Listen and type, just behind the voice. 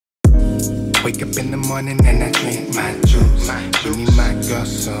Wake up in the morning and I drink my juice. Give me my girl,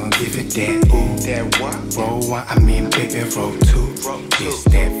 so give it that ooh. That what? Roll one, I mean baby, roll two. It's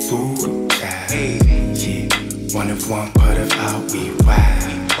that Voodoo child. Yeah, one of one, part of all we wild.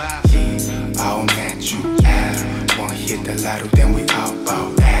 Yeah, all natural. One hit the lotto, then we all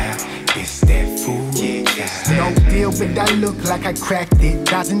bow out. It's that Voodoo child. No deal, but I look like I cracked it.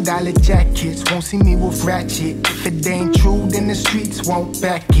 $1,000 jackets, won't see me with ratchet. If it ain't true, then the streets won't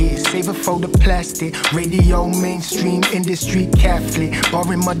back it. Save it for the plastic. Radio, mainstream, industry, Catholic.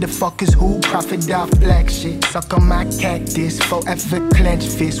 Boring motherfuckers who profit off black shit. Suck on my cactus, forever clenched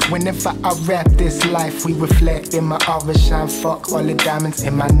fist. Whenever I rap this life, we reflect in my aura shine. Fuck all the diamonds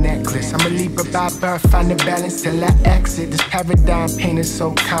in my necklace. I'm a Libra by birth, find the balance till I exit. This paradigm painted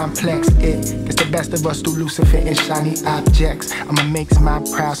so complex. It's the best of us through Lucifer and shiny objects. I'ma make my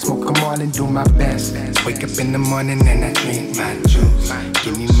proud, smoke them all and do my best. Wake up in the morning and I drink my juice.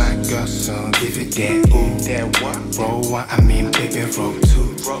 Give me my girl, so give it that ooh. That what? Roll one, I mean baby, roll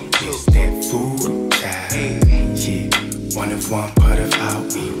two. It's that Voodoo child. Yeah, one of one, part of all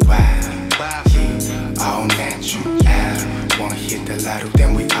we wild. Yeah, all natural. One hit the lotto,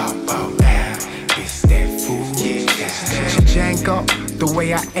 then we all bow out. It's that Voodoo child. Jank up, the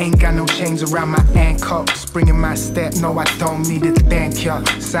way I ain't got no chains around my ankles. Bringing my step, no I don't need it, thank ya.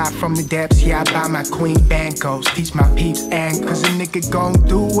 Aside from the depths, yeah I buy my queen bankos. Teach my peeps and cause a nigga gon'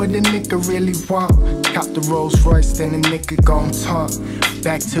 do what a nigga really want. Cop the Rolls Royce, then a nigga gon' talk.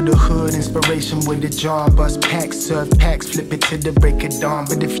 Back to the hood, inspiration with the jaw. Bust packs, serve packs, flip it to the break of dawn.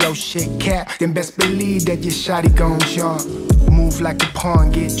 But if your shit cap, then best believe that your shawty gon' jump. Move like a pawn,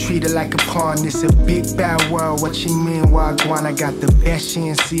 get treated like a pawn. This a big bad world, what you mean, Wagwan? I got the best, she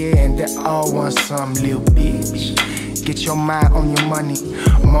ain't see it, and they all want some, little bitch. Get your mind on your money.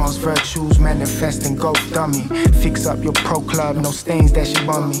 Mars virtues manifest and go dummy. Fix up your pro club, no stains that she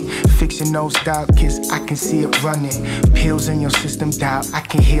bum me. Fix your nose dial, kiss, I can see it running. Pills in your system dial, I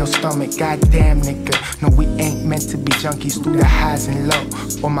can heal stomach. Goddamn nigga, no we ain't meant to be junkies through the highs and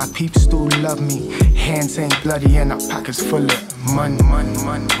lows. But my peeps still love me. Hands ain't bloody and our pockets full of money.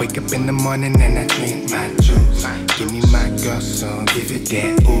 Wake up in the morning and I drink my juice. Give me my girl, so give it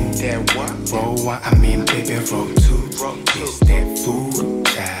that ooh. That what? Roll one, I mean baby, roll two. It's that Voodoo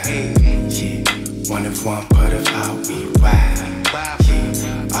child. Yeah, one of one, part of all we wild.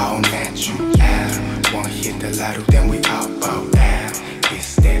 Yeah, all natural. One hit the lotto, then we all bow